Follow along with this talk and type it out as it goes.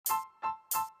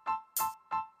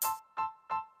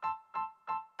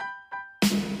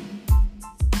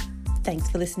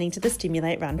Thanks for listening to the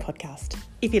Stimulate Run podcast.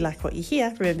 If you like what you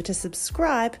hear, remember to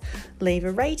subscribe, leave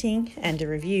a rating and a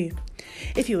review.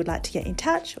 If you would like to get in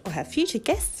touch or have future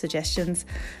guest suggestions,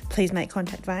 please make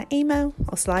contact via email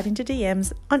or slide into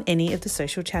DMs on any of the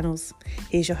social channels.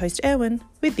 Here's your host Erwin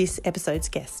with this episode's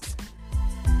guests.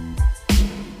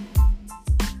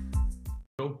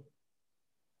 Cool.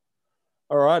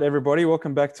 All right, everybody,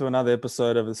 welcome back to another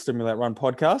episode of the Stimulate Run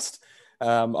podcast.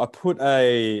 I put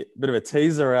a bit of a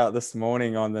teaser out this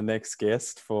morning on the next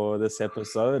guest for this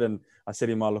episode, and I said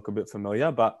he might look a bit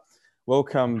familiar, but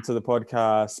welcome to the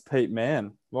podcast, Pete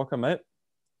Mann. Welcome, mate.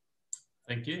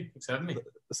 Thank you. Thanks for having me.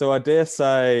 So I dare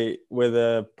say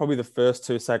we're probably the first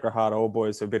two Sacred Heart old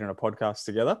boys who've been in a podcast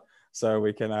together, so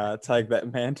we can take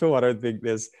that mantle. I don't think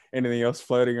there's anything else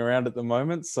floating around at the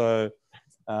moment, so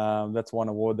that's one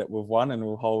award that we've won and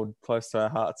we'll hold close to our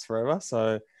hearts forever.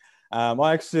 So I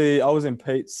was in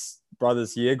Pete's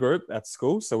brother's year group at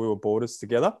school, so we were boarders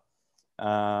together,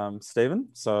 Stephen.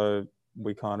 So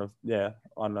we kind of,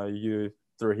 I know you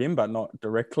through him, but not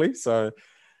directly. So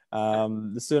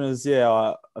as soon as,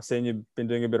 I've seen you've been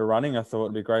doing a bit of running, I thought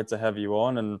it'd be great to have you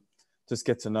on and just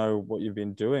get to know what you've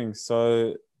been doing.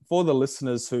 So for the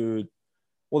listeners who,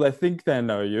 they think they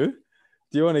know you,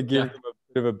 do you want to give them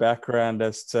a bit of a background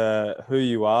as to who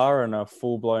you are and a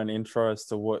full-blown intro as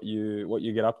to what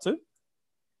you get up to?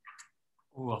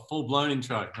 Oh, a full-blown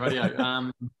intro,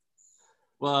 radio.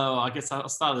 Well, I guess I'll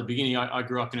start at the beginning. I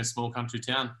grew up in a small country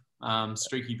town,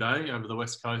 Streaky Bay, over the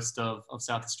west coast of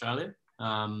South Australia.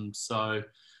 So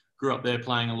grew up there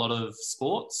playing a lot of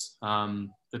sports.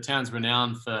 The town's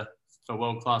renowned for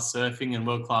world-class surfing and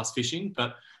world-class fishing,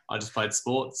 but I just played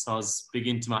sports. I was big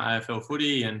into my AFL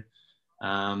footy, and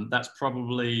that's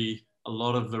probably a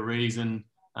lot of the reason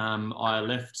I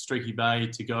left Streaky Bay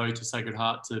to go to Sacred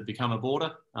Heart to become a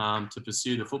boarder, to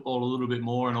pursue the football a little bit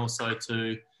more, and also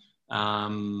to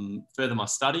further my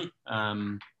study,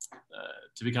 to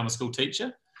become a school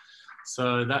teacher.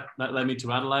 So that led me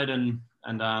to Adelaide and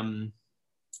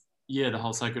the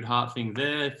whole Sacred Heart thing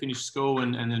there. Finished school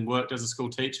and then worked as a school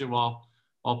teacher while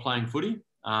playing footy.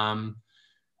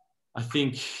 I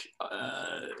think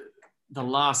the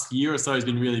last year or so has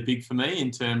been really big for me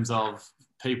in terms of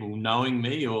people knowing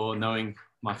me or knowing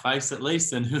my face at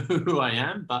least and who I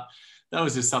am. But that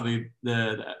was just something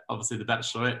obviously the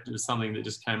Bachelorette was something that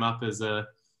just came up as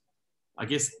I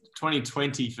guess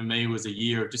 2020 for me was a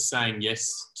year of just saying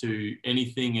yes to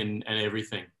anything and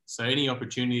everything. So any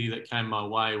opportunity that came my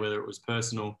way, whether it was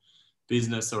personal,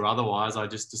 business or otherwise, I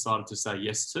just decided to say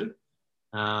yes to.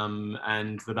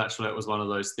 And the Bachelorette was one of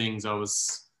those things. I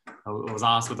was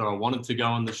asked whether I wanted to go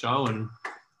on the show, and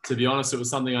to be honest, it was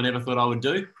something I never thought I would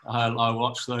do. I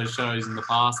watched those shows in the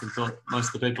past and thought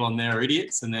most of the people on there are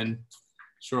idiots, and then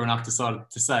sure enough decided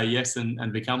to say yes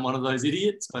and become one of those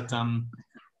idiots. But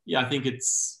I think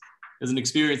it's an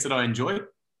experience that I enjoyed.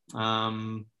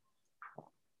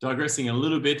 Digressing a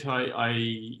little bit, I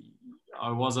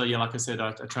was like I said,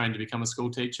 I trained to become a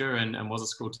school teacher and was a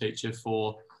school teacher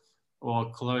for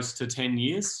close to 10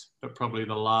 years, but probably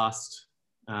the last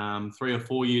 3 or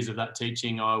 4 years of that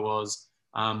teaching, I was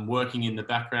working in the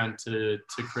background to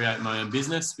create my own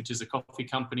business, which is a coffee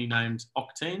company named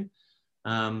Octane.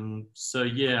 And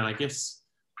I guess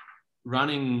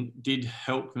running did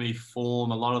help me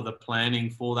form a lot of the planning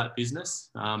for that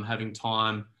business. Having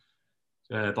time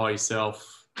by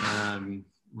yourself,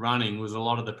 running was a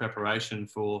lot of the preparation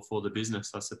for the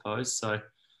business, I suppose. So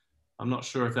I'm not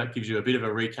sure if that gives you a bit of a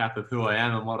recap of who I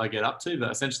am and what I get up to, but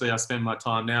essentially I spend my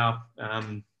time now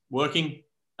working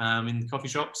in coffee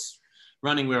shops,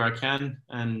 running where I can,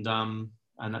 and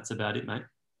that's about it, mate.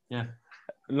 Yeah.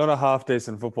 Not a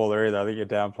half-decent footballer either. I think you're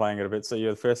downplaying it a bit. So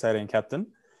you're the first 18 captain,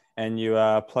 and you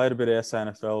played a bit of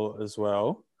SANFL as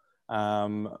well.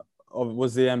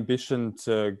 Was the ambition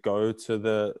to go to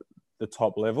the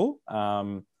top level?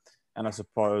 And I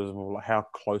suppose, how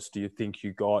close do you think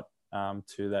you got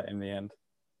to that in the end?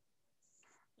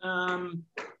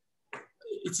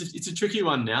 It's a tricky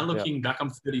one now. Looking back, I'm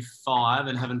 35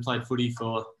 and haven't played footy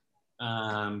for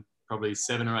probably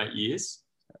 7 or 8 years.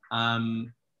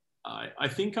 I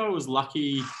think I was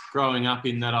lucky growing up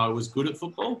in that I was good at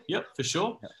football. Yep, for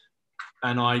sure. Yep.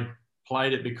 And I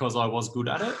played it because I was good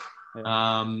at it. Yep.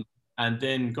 And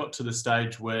then got to the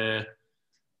stage where,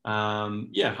 I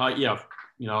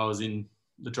was in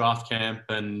the draft camp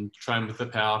and trained with the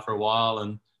Power for a while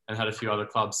and had a few other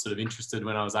clubs sort of interested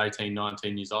when I was 18,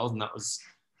 19 years old. And that was,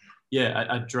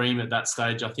 a dream at that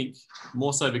stage. I think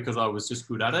more so because I was just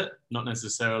good at it, not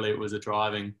necessarily it was a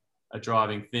driving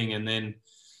thing. And then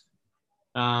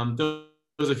there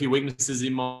was a few weaknesses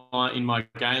in my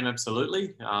game,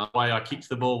 absolutely. The way I kicked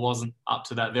the ball wasn't up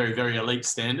to that very, very elite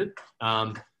standard.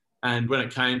 And when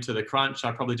it came to the crunch,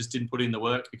 I probably just didn't put in the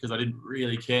work because I didn't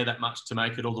really care that much to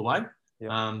make it all the way.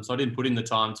 Yeah. So I didn't put in the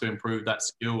time to improve that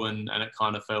skill, and it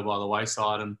kind of fell by the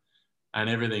wayside and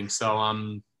everything.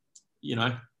 So, you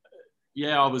know,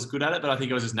 yeah, I was good at it, but I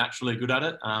think I was just naturally good at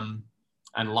it. And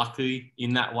luckily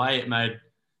in that way, it made,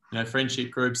 you know,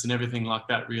 friendship groups and everything like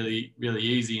that really, really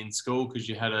easy in school, because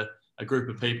you had a group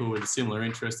of people with a similar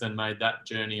interest, and made that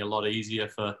journey a lot easier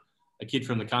for a kid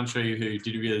from the country who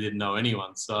really didn't know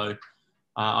anyone. So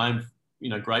I'm, you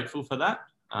know, grateful for that.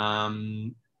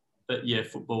 But yeah,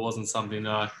 football wasn't something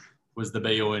that I was the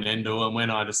be all and end all. And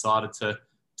when I decided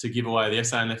to give away the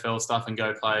SANFL stuff and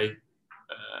go play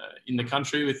in the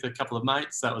country with a couple of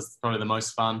mates, that was probably the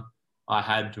most fun I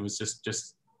had. It was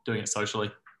just doing it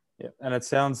socially. Yeah, and it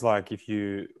sounds like if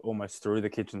you almost threw the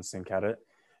kitchen sink at it,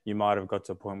 you might have got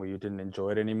to a point where you didn't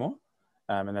enjoy it anymore.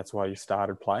 And that's why you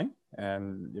started playing,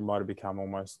 and it might have become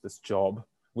almost this job,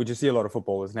 which you see a lot of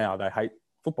footballers now, they hate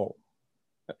football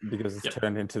because it's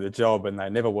turned into the job, and they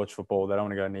never watch football. They don't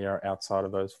want to go near outside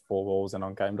of those four walls and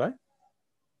on game day.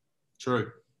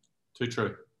 True. Too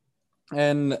true.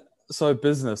 And so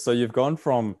business, so you've gone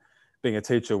from being a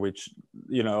teacher, which,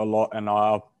 you know, a lot, and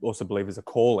I also believe is a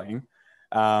calling,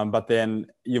 but then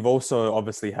you've also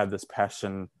obviously had this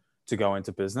passion to go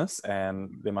into business,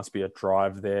 and there must be a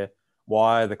drive there.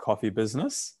 Why the coffee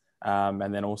business?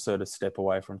 And then also to step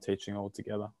away from teaching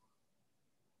altogether.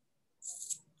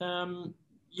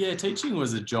 Yeah, teaching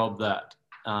was a job that,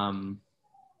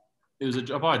 it was a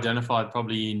job I identified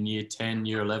probably in year 10,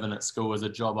 year 11 at school as a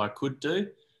job I could do.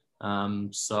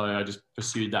 So I just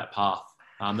pursued that path.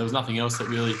 There was nothing else that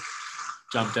really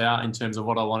jumped out in terms of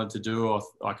what I wanted to do, or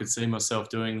I could see myself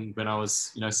doing when I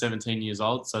was, you know, 17 years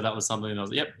old. So that was something that I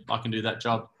was like, yep, I can do that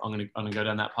job. I'm going to go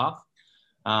down that path.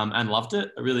 And loved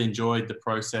it. I really enjoyed the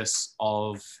process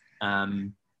of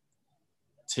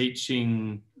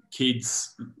teaching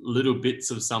kids little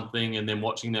bits of something and then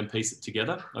watching them piece it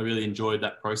together. I really enjoyed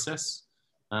that process.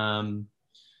 And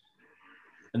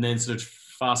then sort of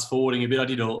fast forwarding a bit, I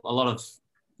did a lot of,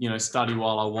 you know, study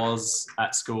while I was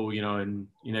at school, you know,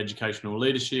 in educational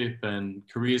leadership and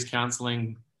careers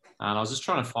counselling. And I was just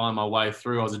trying to find my way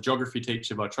through. I was a geography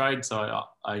teacher by trade, so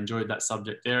I enjoyed that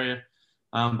subject area.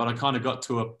 But I kind of got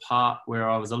to a part where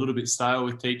I was a little bit stale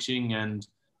with teaching, and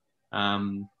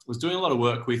was doing a lot of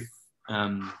work with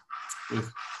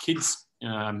kids.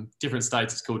 Different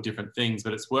states, it's called different things,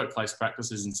 but it's workplace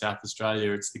practices in South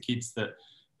Australia. It's the kids that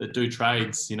do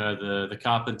trades, you know, the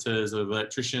carpenters or the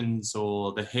electricians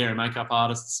or the hair and makeup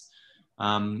artists.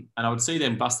 And I would see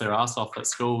them bust their ass off at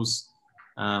schools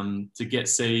to get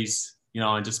C's, you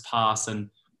know, and just pass, and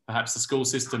perhaps the school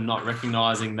system not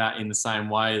recognising that in the same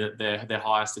way that their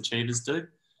highest achievers do.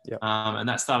 Yep. And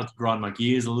that started to grind my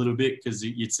gears a little bit, because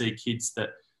you'd see kids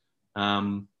that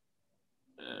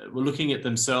were looking at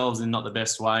themselves in not the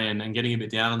best way, and getting a bit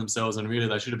down on themselves, and really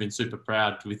they should have been super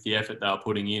proud with the effort they were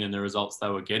putting in and the results they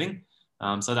were getting.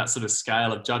 So that sort of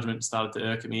scale of judgment started to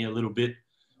irk at me a little bit.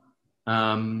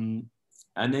 And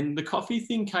then the coffee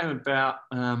thing came about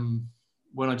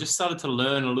when I just started to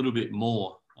learn a little bit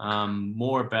more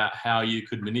about how you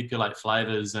could manipulate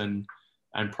flavors and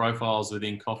profiles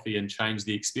within coffee and change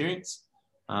the experience.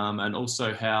 And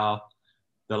also how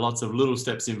there are lots of little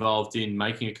steps involved in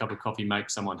making a cup of coffee make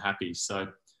someone happy. So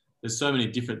there's so many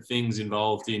different things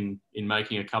involved in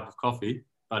making a cup of coffee,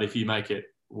 but if you make it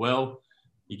well,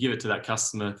 you give it to that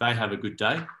customer, they have a good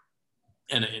day.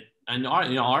 And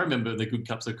I remember the good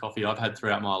cups of coffee I've had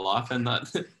throughout my life, and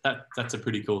that's a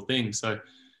pretty cool thing. So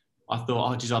I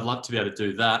thought, oh, geez, I'd love to be able to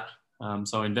do that.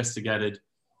 So I investigated,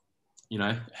 you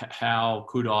know, how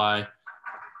could I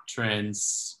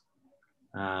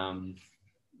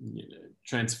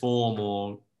transform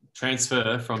or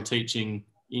transfer from teaching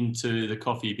into the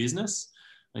coffee business.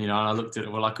 And, you know, and I looked at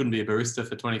it, well, I couldn't be a barista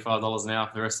for $25 an hour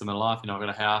for the rest of my life. You know, I've got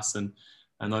a house and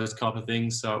those type of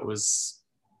things. So it was,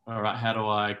 all right, how do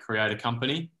I create a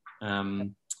company? How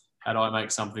do I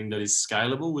make something that is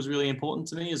scalable was really important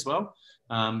to me as well.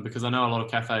 Because I know a lot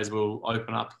of cafes will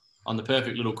open up on the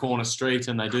perfect little corner street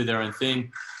and they do their own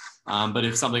thing. But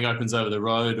if something opens over the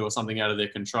road or something out of their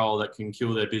control, that can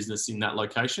kill their business in that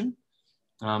location.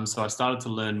 So I started to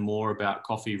learn more about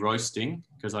coffee roasting,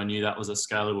 because I knew that was a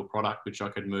scalable product which I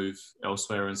could move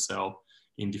elsewhere and sell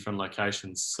in different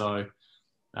locations. So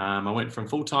I went from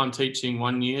full-time teaching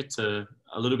 1 year to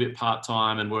a little bit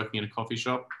part-time and working in a coffee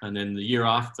shop. And then the year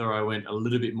after, I went a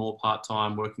little bit more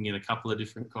part-time, working in a couple of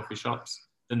different coffee shops.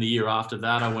 Then the year after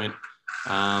that, I went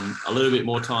a little bit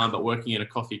more time, but working in a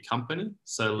coffee company.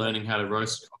 So learning how to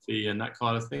roast coffee and that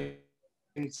kind of thing.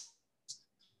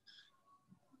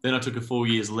 Then I took a 4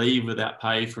 years leave without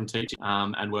pay from teaching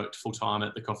and worked full time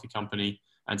at the coffee company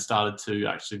and started to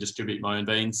actually distribute my own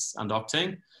beans under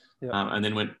Octane. Yep. And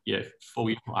then went, 4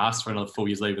 years, I asked for another 4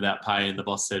 years leave without pay. And the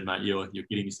boss said, mate, you're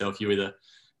kidding yourself. You either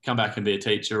come back and be a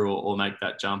teacher or make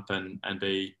that jump and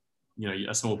be,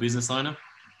 a small business owner.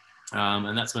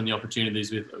 And that's when the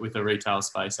opportunities with a retail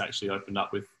space actually opened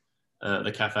up with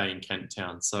the cafe in Kent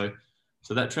Town. So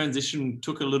that transition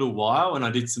took a little while, and I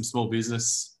did some small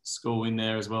business school in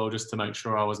there as well, just to make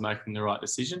sure I was making the right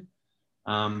decision.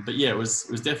 But yeah, it was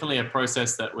definitely a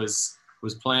process that was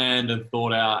planned and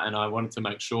thought out, and I wanted to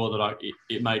make sure that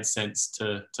it made sense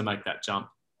to make that jump.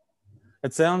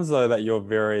 It sounds though that you're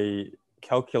very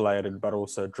calculated, but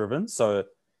also driven. So,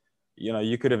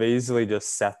 you could have easily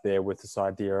just sat there with this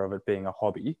idea of it being a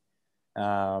hobby,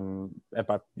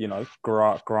 but,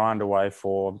 grind away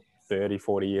for 30,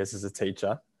 40 years as a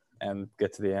teacher and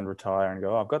get to the end, retire and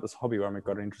go, I've got this hobby where I've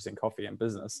got an interest in coffee and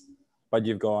business. But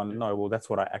you've gone, no, well, that's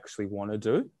what I actually want to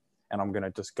do. And I'm going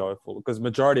to just go for it. Because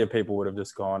majority of people would have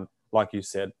just gone, like you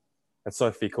said, it's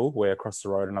so fickle where across the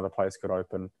road another place could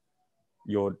open.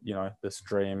 This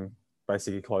dream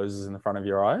basically closes in the front of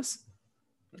your eyes.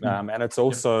 And it's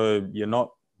also, you're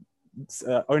not,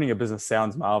 owning a business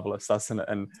sounds marvelous, doesn't it?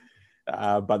 And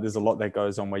but there's a lot that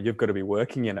goes on where you've got to be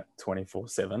working in it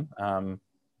 24/7.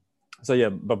 So yeah,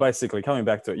 but basically coming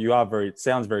back to it,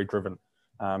 sounds very driven.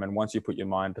 And once you put your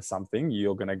mind to something,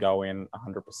 you're going to go in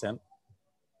 100%.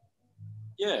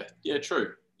 Yeah,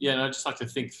 true. Yeah, and I just like to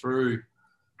think through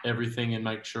everything and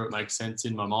make sure it makes sense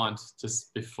in my mind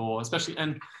just before, especially,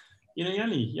 and you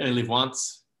only live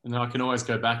once, and I can always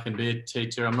go back and be a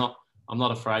teacher. I'm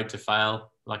not afraid to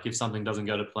fail. Like if something doesn't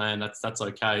go to plan, that's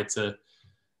okay.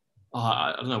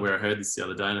 I don't know where I heard this the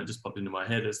other day and it just popped into my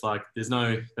head. It's like there's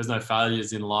no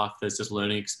failures in life. There's just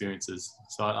learning experiences.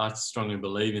 So I strongly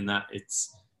believe in that.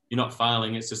 You're not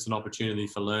failing. It's just an opportunity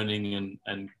for learning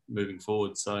and moving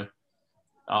forward. So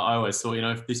I always thought,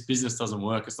 if this business doesn't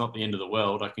work, it's not the end of the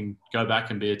world. I can go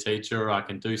back and be a teacher, or I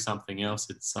can do something else.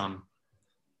 It's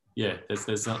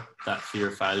there's not that fear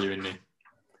of failure in me.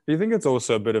 Do you think it's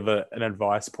also a bit of an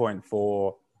advice point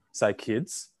for, say,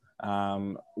 kids?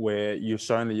 Where you've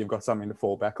shown that you've got something to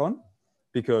fall back on?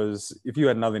 Because if you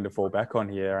had nothing to fall back on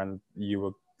here and you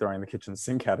were throwing the kitchen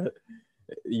sink at it,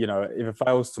 if it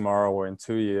fails tomorrow or in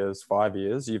 2 years, 5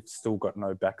 years, you've still got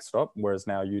no backstop, whereas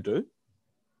now you do.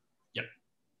 Yep.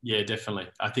 Yeah, definitely.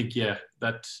 I think,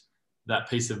 that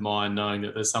peace of mind knowing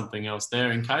that there's something else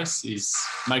there in case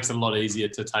makes it a lot easier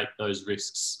to take those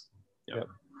risks. Yep.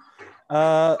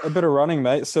 A bit of running,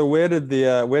 mate. So where did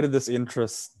this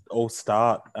interest all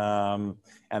start? And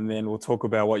then we'll talk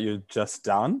about what you've just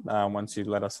done once you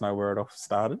let us know where it all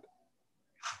started.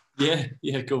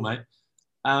 Yeah, cool, mate.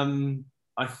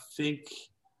 I think,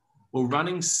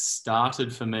 running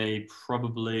started for me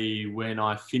probably when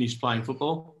I finished playing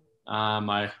football.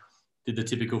 I did the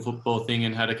typical football thing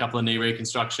and had a couple of knee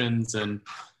reconstructions and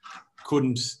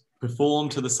couldn't perform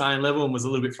to the same level and was a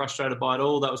little bit frustrated by it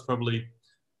all. That was probably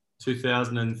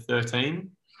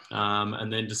 2013.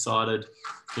 And then decided,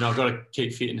 I've got to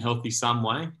keep fit and healthy some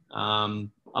way. I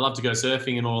love to go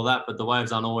surfing and all of that, but the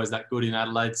waves aren't always that good in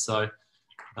Adelaide. So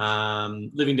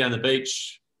living down the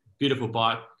beach, beautiful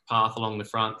bike path along the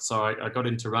front. So I got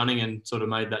into running and sort of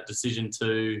made that decision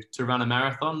to run a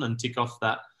marathon and tick off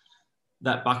that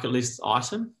bucket list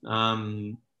item,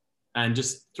 and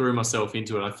just threw myself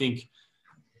into it. I think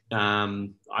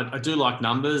I do like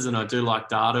numbers and I do like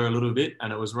data a little bit.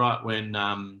 And it was right when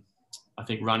I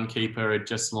think Runkeeper had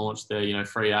just launched their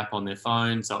free app on their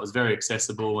phone. So it was very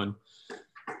accessible, and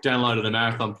downloaded a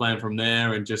marathon plan from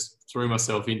there and just threw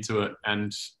myself into it.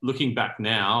 And looking back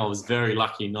now, I was very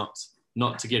lucky not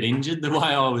to get injured. The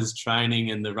way I was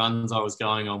training and the runs I was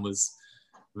going on was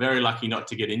very lucky not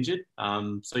to get injured.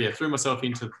 Threw myself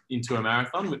into a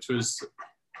marathon, which was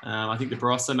I think the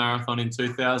Barossa Marathon in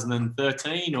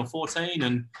 2013 or 14.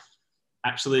 And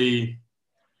actually,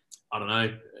 I don't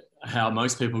know how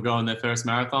most people go on their first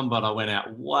marathon, but I went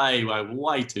out way, way,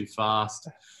 way too fast.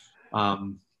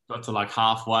 Got to like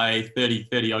halfway,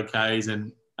 30 odd Ks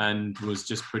and was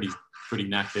just pretty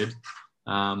knackered.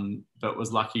 But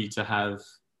was lucky to have,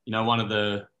 one of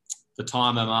the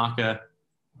timer marker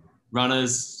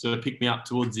runners sort of pick me up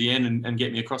towards the end and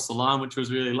get me across the line, which was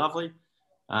really lovely.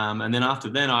 And then after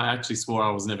then, I actually swore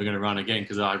I was never going to run again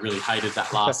because I really hated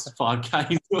that last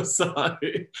 5K or so.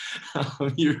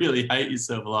 You really hate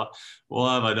yourself a lot.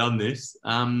 Why have I done this?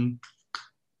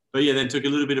 But yeah, then took a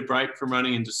little bit of break from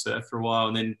running and just surfed for a while,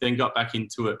 and then got back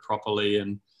into it properly.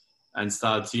 And and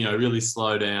started to, really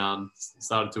slow down,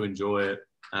 started to enjoy it.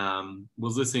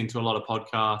 Was listening to a lot of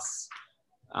podcasts.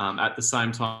 At the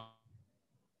same time,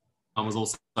 I was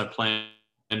also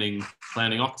planning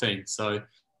Octane. So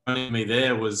running me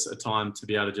there was a time to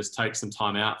be able to just take some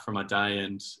time out from my day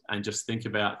and just think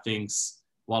about things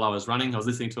while I was running. I was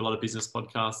listening to a lot of business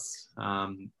podcasts,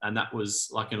 and that was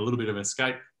like a little bit of an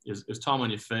escape. It was time on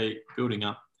your feet, building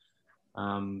up.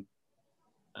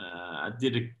 I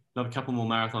did another couple more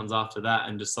marathons after that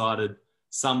and decided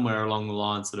somewhere along the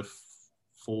line, sort of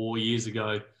 4 years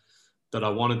ago, that I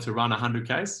wanted to run 100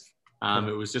 Ks.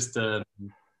 It was just a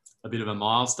bit of a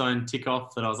milestone tick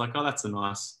off that I was like, oh, that's a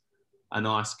nice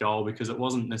goal, because it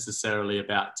wasn't necessarily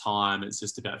about time. It's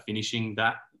just about finishing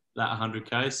that 100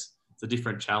 Ks. It's a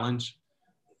different challenge.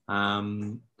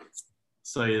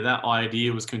 So yeah, that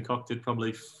idea was concocted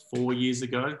probably 4 years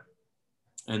ago.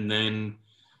 And then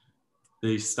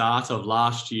the start of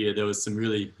last year, there was some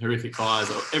really horrific fires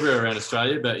everywhere around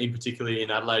Australia, but in particularly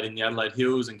in Adelaide, in the Adelaide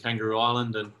Hills and Kangaroo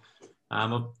Island. And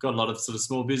I've got a lot of sort of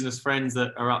small business friends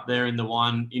that are up there in the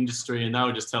wine industry, and they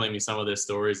were just telling me some of their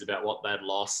stories about what they'd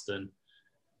lost. And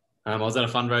I was at a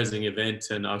fundraising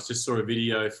event, and I just saw a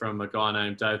video from a guy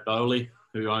named Dave Bowley,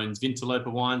 who owns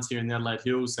Vinterloper Wines here in the Adelaide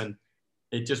Hills, and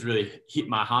it just really hit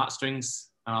my heartstrings.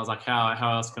 And I was like, how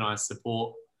else can I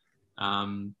support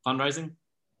fundraising?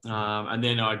 And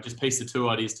then I just pieced the two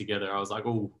ideas together. I was like,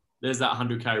 oh, there's that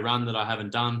 100K run that I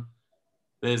haven't done.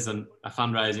 There's a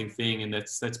fundraising thing, and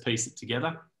let's piece it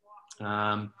together.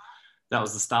 That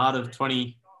was the start of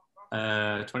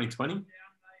 2020.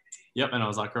 Yep. And I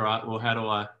was like, all right, well, how do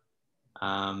I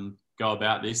go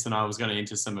about this? And I was going to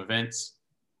enter some events,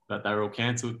 but they were all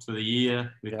cancelled for the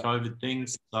year with COVID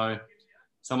things. So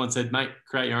someone said, mate,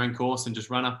 create your own course and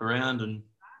just run up around and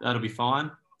that'll be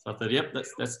fine. So I thought, yep,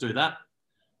 let's do that.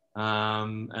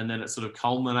 And then it sort of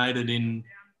culminated in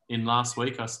last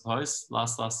week, I suppose,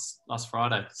 last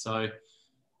Friday. So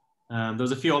there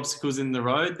was a few obstacles in the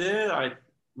road there. I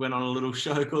went on a little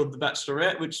show called The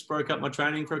Bachelorette, which broke up my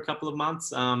training for a couple of months.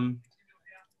 There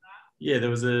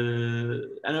was and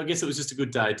I guess it was just a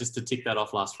good day just to tick that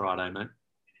off last Friday, mate.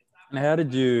 And how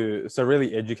did you, so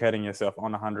really educating yourself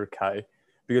on 100K,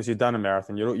 because you'd done a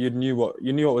marathon, you knew what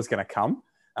was going to come.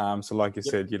 So like you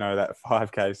said, that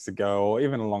 5Ks to go, or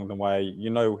even along the way,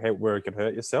 where it could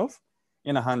hurt yourself.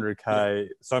 In 100K,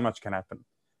 so much can happen.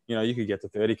 You could get to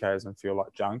 30Ks and feel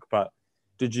like junk, but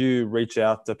did you reach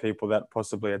out to people that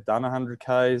possibly had done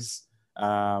 100Ks,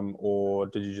 or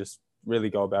did you just really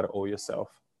go about it all yourself?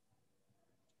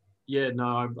 Yeah,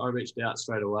 no, I reached out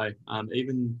straight away.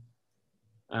 Even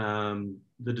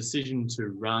the decision to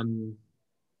run,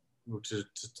 or to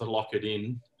lock it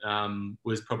in,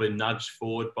 was probably nudged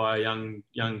forward by a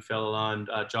young fella named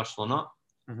Josh Lynott.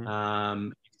 Mm-hmm.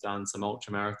 He's done some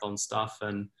ultra marathon stuff,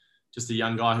 and just a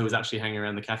young guy who was actually hanging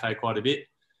around the cafe quite a bit.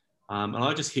 And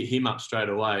I just hit him up straight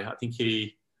away. I think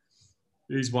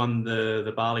he's won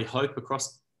the Bali Hope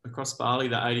across Bali,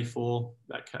 that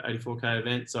 84K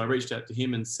event. So I reached out to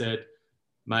him and said,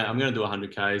 mate, I'm going to do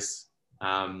 100Ks.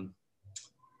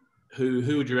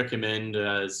 Who would you recommend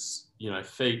as,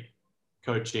 feet,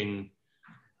 coaching,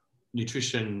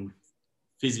 nutrition,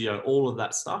 physio, all of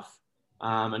that stuff?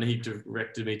 And he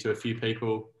directed me to a few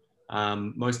people.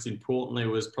 Most importantly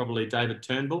was probably David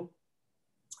Turnbull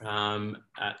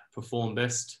at Perform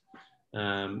Best.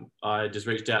 I just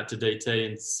reached out to DT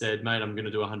and said, mate, I'm going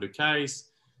to do 100Ks.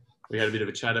 We had a bit of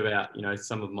a chat about,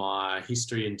 some of my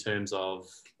history in terms of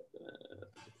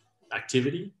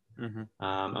activity. Mm-hmm.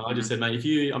 And I just said, mate,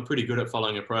 I'm pretty good at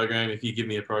following a program. If you give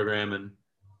me a program and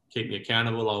keep me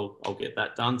accountable, I'll get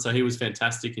that done. So he was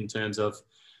fantastic in terms of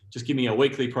just giving me a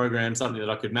weekly program, something that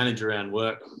I could manage around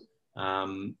work,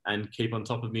 and keep on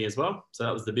top of me as well. So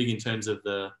that was the big in terms of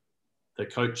the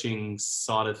coaching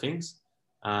side of things.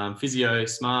 Physio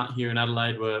Smart here in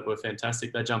Adelaide were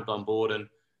fantastic. They jumped on board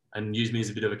and used me as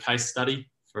a bit of a case study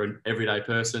for an everyday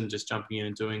person just jumping in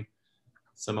and doing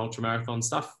some ultramarathon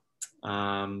stuff.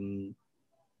 The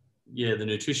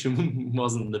nutrition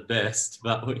wasn't the best,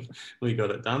 but we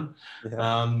got it done. So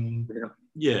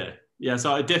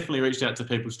I definitely reached out to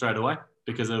people straight away,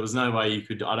 because there was no way you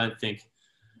could, I don't think,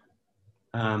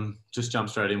 just jump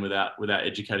straight in without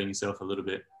educating yourself a little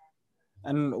bit.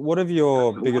 And what have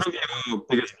your biggest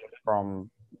from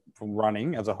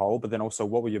running as a whole, but then also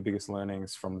what were your biggest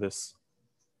learnings from this,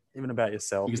 even about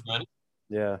yourself? Biggest learning?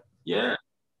 Yeah.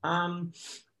 I'm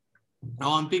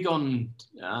big on,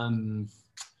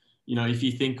 if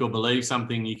you think or believe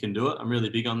something, you can do it. I'm really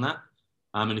big on that.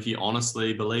 And if you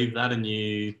honestly believe that, and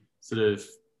you sort of,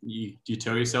 you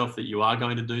tell yourself that you are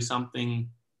going to do something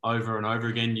over and over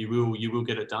again, you will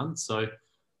get it done. So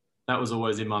that was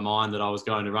always in my mind that I was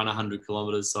going to run 100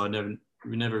 kilometres. So I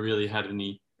never really had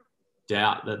any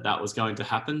doubt that that was going to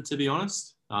happen, to be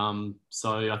honest.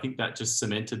 So I think that just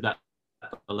cemented that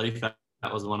belief. That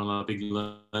was one of my big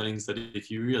learnings, that if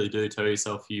you really do tell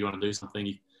yourself you want to do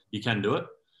something, you can do it.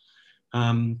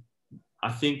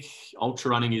 I think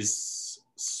ultra running is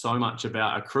so much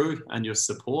about a crew and your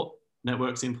support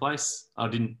networks in place. I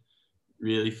didn't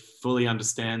really fully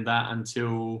understand that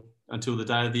until the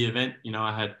day of the event. You know,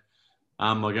 I had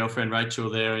my girlfriend Rachel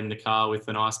there in the car with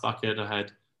an ice bucket. I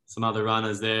had some other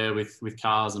runners there with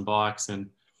cars and bikes, and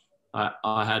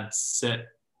I had set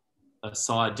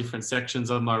aside different sections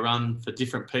of my run for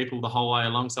different people the whole way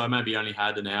along. So I maybe only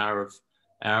had an hour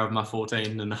of my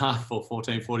 14 and a half or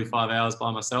 45 hours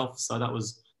by myself. So that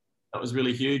was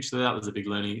really huge. So that was a big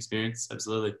learning experience.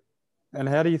 Absolutely. And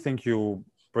how do you think you'll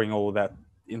bring all that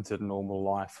into normal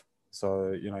life?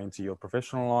 So, you know, into your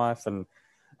professional life and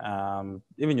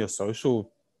even your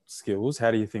social skills.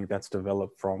 How do you think that's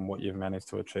developed from what you've managed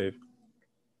to achieve?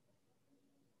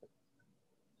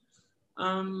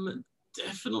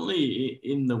 Definitely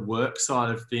in the work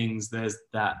side of things, there's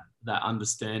that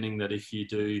understanding that if you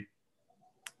do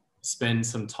spend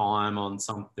some time on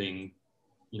something,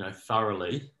 you know,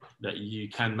 thoroughly, that you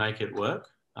can make it work.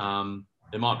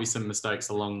 There might be some mistakes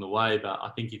along the way, but I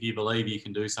think if you believe you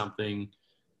can do something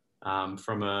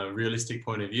from a realistic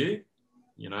point of view,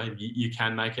 you know, you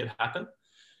can make it happen.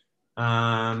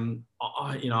 I'm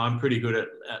pretty good at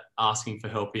asking for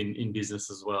help in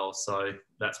business as well. So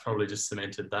that's probably just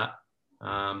cemented that.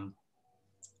 I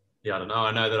don't know.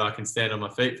 I know that I can stand on my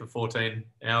feet for 14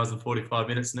 hours and 45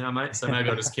 minutes now, mate. So maybe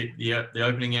I'll just keep the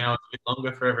opening hours a bit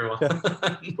longer for everyone.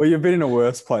 Well, you've been in a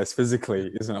worse place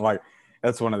physically, isn't it? Like,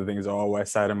 that's one of the things I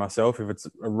always say to myself. If it's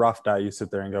a rough day, you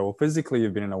sit there and go, well, physically,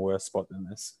 you've been in a worse spot than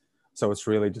this. So it's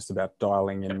really just about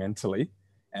dialing in mentally.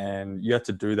 And you had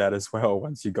to do that as well.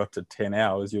 Once you got to 10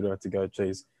 hours, you'd have to go,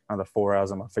 geez, another 4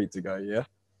 hours on my feet to go, yeah?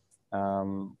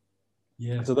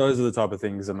 Yeah. So those are the type of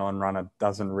things a non-runner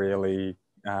doesn't really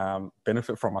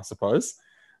benefit from, I suppose.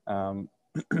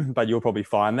 But you'll probably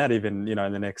find that even, you know,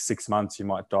 in the next 6 months, you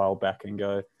might dial back and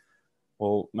go,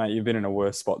 well, mate, you've been in a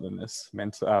worse spot than this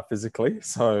physically.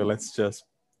 So let's just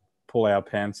pull our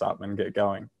pants up and get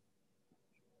going.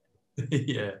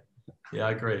 Yeah,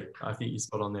 I agree. I think you're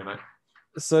spot on there, mate.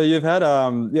 So you've had,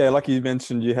 like you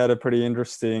mentioned, you had a pretty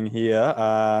interesting here.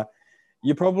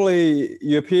 You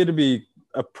appear to be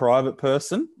a private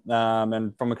person,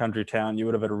 and from a country town, you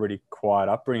would have had a really quiet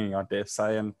upbringing, I dare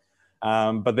say. And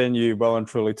but then you well and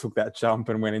truly took that jump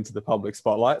and went into the public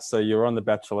spotlight. So you were on The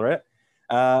Bachelorette.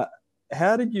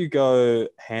 How did you go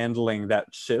handling that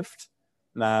shift,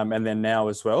 and then now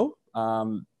as well?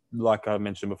 Like I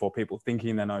mentioned before, people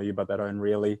thinking they know you, but they don't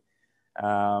really.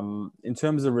 In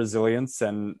terms of resilience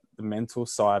and the mental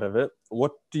side of it,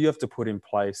 what do you have to put in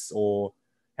place, or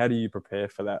how do you prepare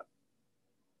for that?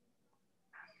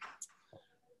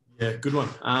 Yeah, good one.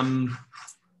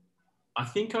 I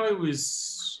think I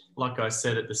was, like I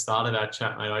said at the start of our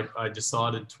chat, mate, I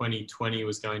decided 2020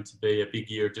 was going to be a big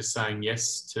year of just saying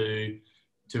yes to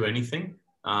anything.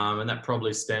 And that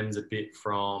probably stems a bit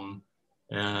from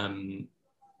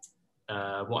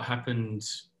what happened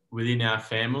within our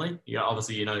family. Yeah,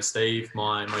 obviously, you know, Steve,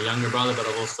 my younger brother, but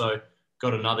I've also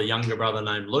got another younger brother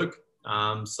named Luke.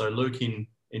 So Luke in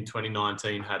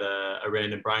 2019 had a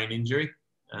random brain injury,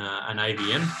 an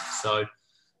AVM. So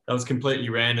that was completely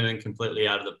random and completely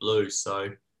out of the blue. So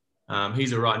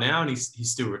he's all right now, and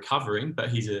he's still recovering, but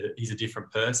he's a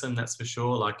different person, that's for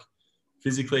sure. Like,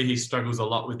 physically, he struggles a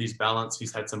lot with his balance.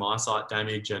 He's had some eyesight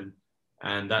damage, and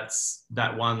that's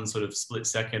that one sort of split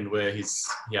second where he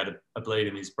had a bleed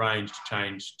in his brain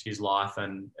changed his life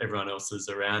and everyone else's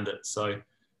around it. So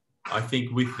I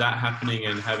think with that happening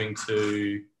and having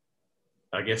to,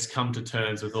 I guess, come to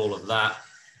terms with all of that,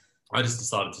 I just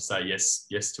decided to say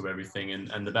yes to everything.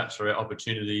 And the Bachelorette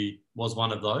opportunity was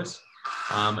one of those.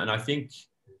 And I think,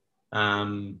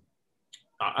 I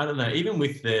don't know, even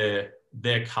with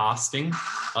their casting,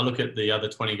 I look at the other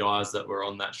 20 guys that were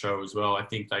on that show as well. I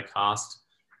think they cast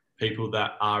people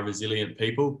that are resilient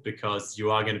people, because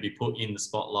you are going to be put in the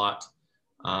spotlight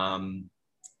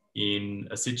in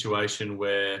a situation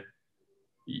where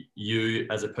you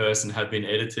as a person have been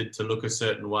edited to look a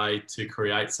certain way to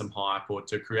create some hype or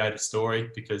to create a story,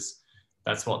 because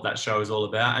that's what that show is all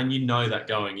about. And you know that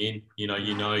going in, you know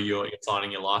you're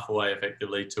signing your life away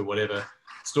effectively to whatever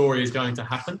story is going to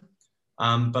happen.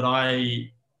 But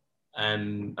I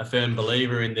am a firm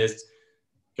believer in there's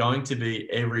going to be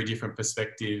every different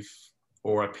perspective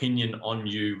or opinion on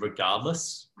you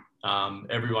regardless.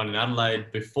 Everyone in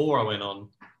Adelaide before I went on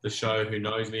the show who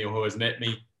knows me or who has met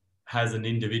me has an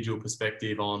individual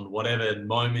perspective on whatever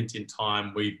moment in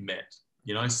time we've met,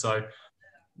 you know? So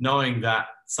knowing that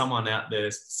someone out there,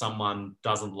 someone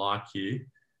doesn't like you,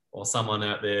 or someone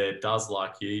out there does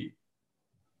like you,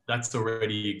 that's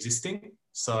already existing.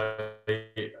 So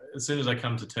as soon as I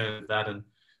come to terms with that, and,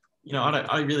 you know,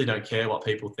 I really don't care what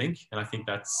people think. And I think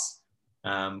that's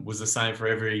was the same for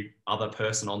every other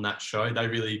person on that show. They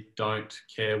really don't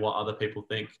care what other people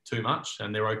think too much,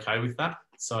 and they're okay with that.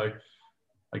 So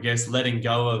I guess letting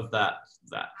go of that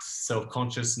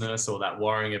self-consciousness or that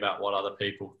worrying about what other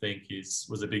people think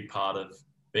was a big part of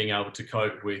being able to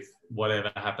cope with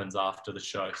whatever happens after the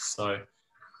show. So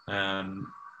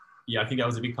yeah, I think that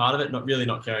was a big part of it.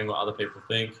 Not caring what other people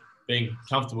think, being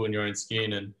comfortable in your own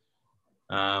skin, and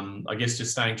I guess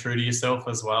just staying true to yourself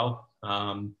as well.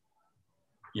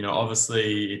 You know,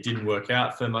 obviously it didn't work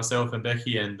out for myself and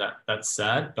Becky, and that's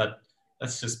sad, but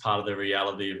that's just part of the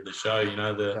reality of the show. You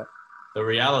know, the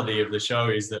reality of the show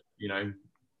is that, you know,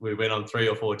 we went on 3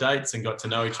 or 4 dates and got to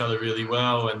know each other really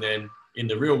well. And then in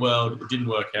the real world, it didn't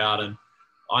work out, and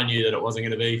I knew that it wasn't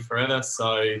going to be forever.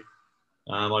 So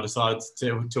I decided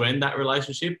to end that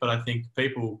relationship. But I think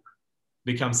people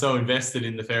become so invested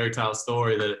in the fairy tale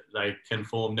story that they can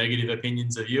form negative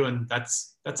opinions of you, and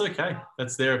that's okay.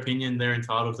 That's their opinion. They're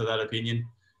entitled to that opinion.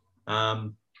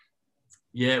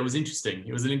 Yeah, it was interesting.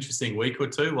 It was an interesting week or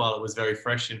two while it was very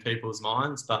fresh in people's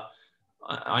minds, but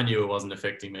I knew it wasn't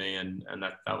affecting me, and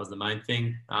that was the main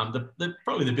thing.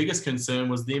 Probably the biggest concern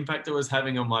was the impact it was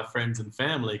having on my friends and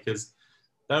family, because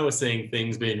they were seeing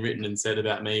things being written and said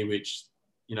about me, which,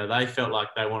 you know, they felt like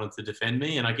they wanted to defend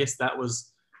me. And I guess that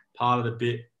was part of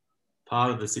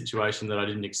the situation that I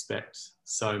didn't expect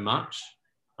so much.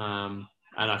 And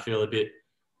I feel a bit,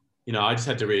 you know, I just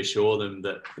had to reassure them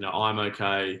that, you know, I'm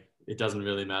okay. It doesn't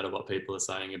really matter what people are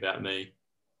saying about me.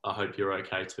 I hope you're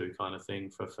okay too, kind of thing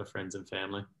for friends and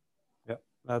family. Yeah,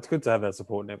 it's good to have that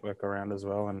support network around as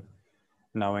well, and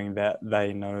knowing that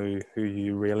they know who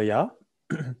you really are,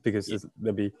 because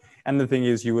there'll be, and the thing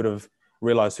is, you would have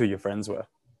realized who your friends were,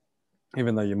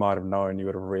 even though you might have known, you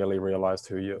would have really realized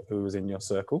who was in your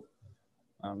circle.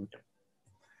 And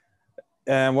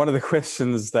one of the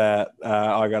questions that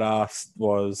I got asked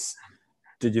was,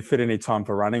 did you fit any time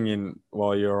for running in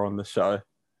while you were on the show?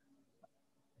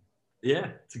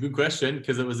 Yeah, it's a good question,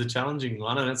 because it was a challenging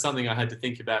one, and it's something I had to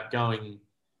think about going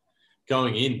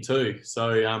in too.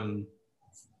 So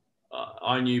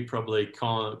I knew probably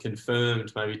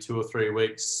confirmed maybe 2 or 3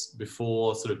 weeks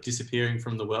before sort of disappearing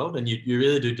from the world, and you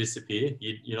really do disappear.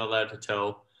 You're not allowed to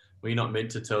tell, you're not meant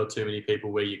to tell too many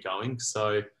people where you're going.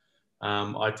 So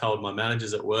I told my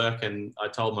managers at work, and I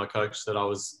told my coach that I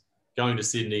was going to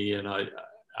Sydney, and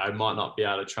I might not be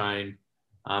able to train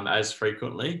as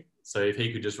frequently. So if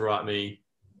he could just write me,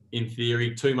 in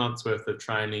theory, 2 months worth of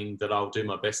training that I'll do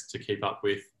my best to keep up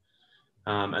with,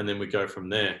 and then we go from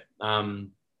there.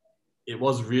 It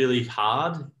was really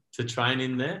hard to train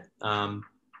in there.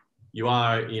 You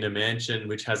are in a mansion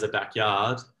which has a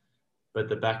backyard, but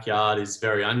the backyard is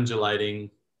very undulating.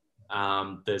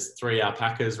 There's 3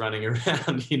 alpacas running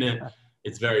around in it.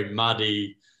 It's very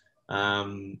muddy.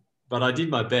 But I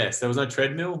did my best. There was no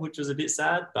treadmill, which was a bit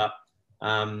sad, but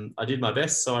I did my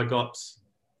best. So I got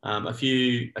a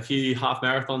few half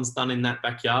marathons done in that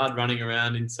backyard, running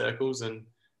around in circles, and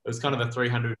it was kind of a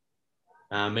 300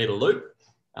 meter loop,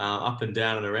 up and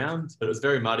down and around, but it was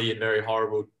very muddy and very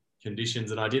horrible conditions.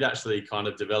 And I did actually kind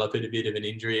of develop a bit of an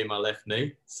injury in my left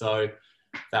knee. So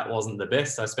that wasn't the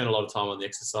best. I spent a lot of time on the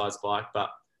exercise bike,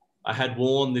 but I had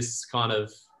worn this kind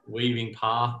of weaving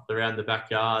path around the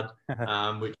backyard,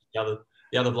 which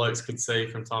the other blokes could see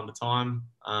from time to time.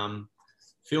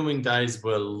 Filming days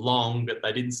were long, but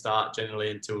they didn't start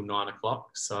generally until 9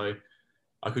 o'clock. So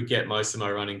I could get most of my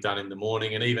running done in the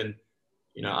morning. And even,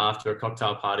 you know, after a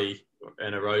cocktail party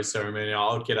and a rose ceremony,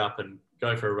 I would get up and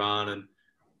go for a run,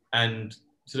 and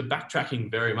sort of backtracking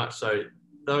very much. So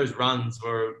those runs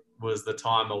was the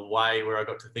time away where I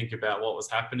got to think about what was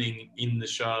happening in the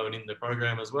show and in the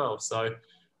program as well. So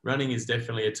running is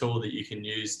definitely a tool that you can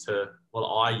use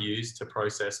I use to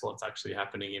process what's actually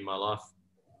happening in my life.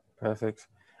 Perfect.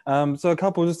 So a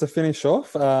couple just to finish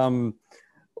off.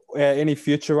 Any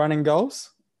future running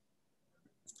goals?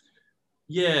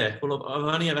 Yeah, well,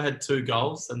 I've only ever had 2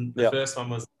 goals, and the first one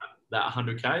was that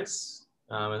 100 Ks,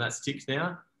 and that's ticked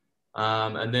now.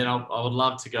 And then I would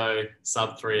love to go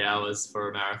sub 3 hours for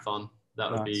a marathon.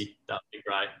 That would be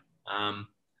great.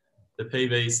 The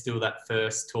PB is still that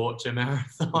first Torture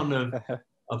marathon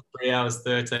of 3 hours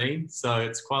 13. So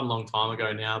it's quite a long time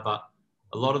ago now, but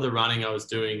a lot of the running I was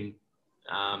doing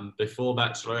before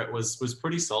Bachelorette was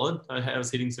pretty solid. I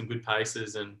was hitting some good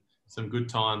paces and some good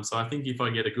times. So I think if I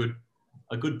get a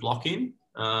good block in,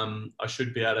 I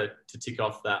should be able to tick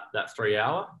off that 3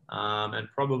 hour. And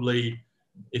probably,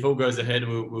 if all goes ahead,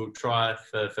 we'll try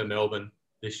for Melbourne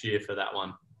this year for that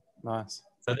one. Nice.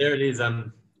 So there it is.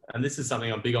 And this is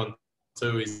something I'm big on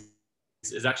too,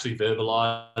 is actually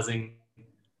verbalizing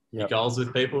your goals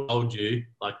with people. I told you,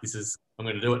 like, I'm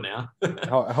going to do it now. It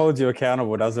holds you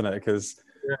accountable, doesn't it? Because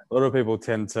a lot of people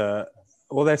tend to,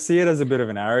 well, they see it as a bit of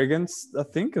an arrogance, I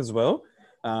think, as well,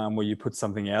 where you put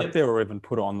something out there or even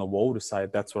put it on the wall to say,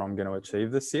 that's what I'm going to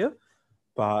achieve this year.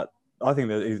 But I think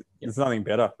that there's nothing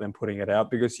better than putting it out,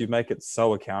 because you make it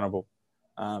so accountable.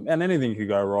 And anything could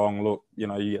go wrong. Look, you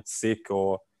get sick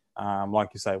or, like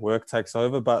you say, work takes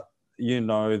over, but you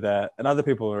know that, and other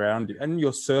people around you and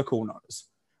your circle knows.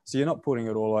 So you're not putting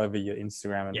it all over your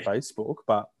Instagram and Facebook,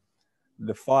 but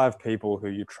the 5 people who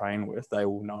you train with, they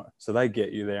will know. So they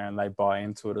get you there and they buy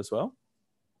into it as well.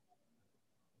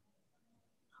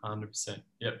 100%.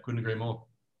 Yep, couldn't agree more.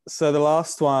 So the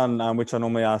last one, which I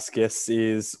normally ask guests,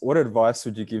 is what advice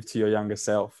would you give to your younger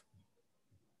self?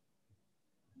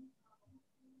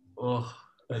 Oh,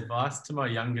 advice to my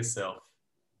younger self.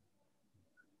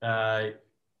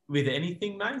 With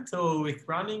anything, mate, or with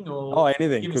running, or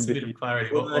anything. Give us a bit of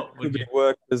clarity. What could be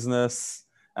work, business,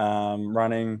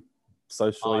 running,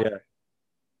 social.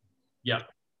 Yep.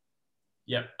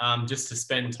 Just to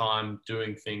spend time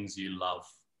doing things you love.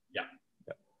 Yeah.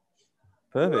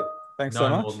 Perfect. Thanks so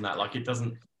much. No more than that. Like, it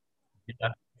doesn't.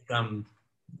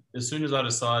 As soon as I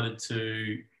decided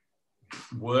to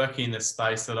work in a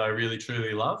space that I really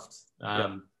truly loved,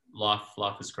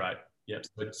 life is great. Yep.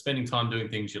 So spending time doing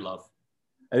things you love.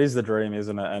 It is the dream,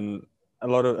 isn't it? And a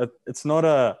lot of it's not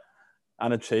a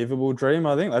unachievable dream.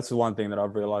 I think that's the one thing that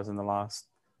I've realized in the last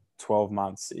 12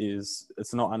 months is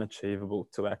it's not unachievable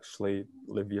to actually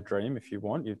live your dream. If you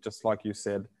want, you just, like you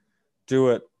said,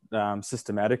 do it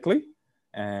systematically,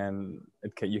 and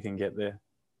you can get there.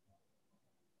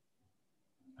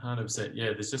 100%.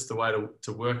 Yeah, there's just a way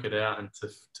to work it out and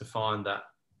to find that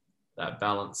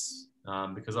balance,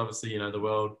 because obviously, the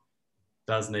world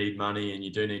does need money and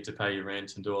you do need to pay your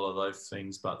rent and do all of those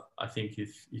things. But I think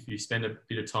if you spend a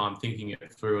bit of time thinking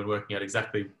it through and working out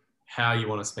exactly how you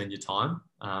want to spend your time,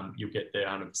 you'll get there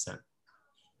 100%.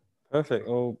 Perfect.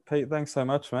 Well, Pete, thanks so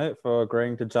much, mate, for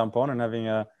agreeing to jump on and having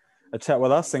a chat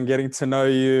with us and getting to know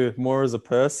you more as a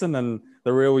person and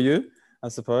the real you, I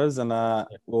suppose. And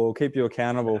we'll keep you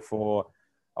accountable for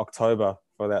October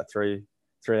for that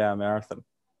 3-hour marathon.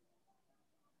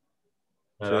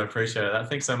 I appreciate that.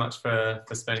 Thanks so much for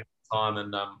spending time,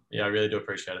 and I really do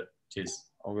appreciate it. Cheers.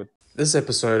 All good. This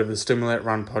episode of the Stimulate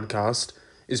Run podcast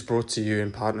is brought to you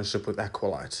in partnership with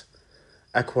Aqualyte.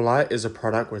 Aqualyte is a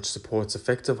product which supports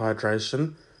effective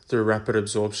hydration through rapid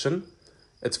absorption.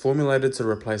 It's formulated to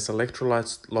replace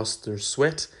electrolytes lost through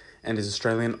sweat and is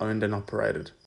Australian owned and operated.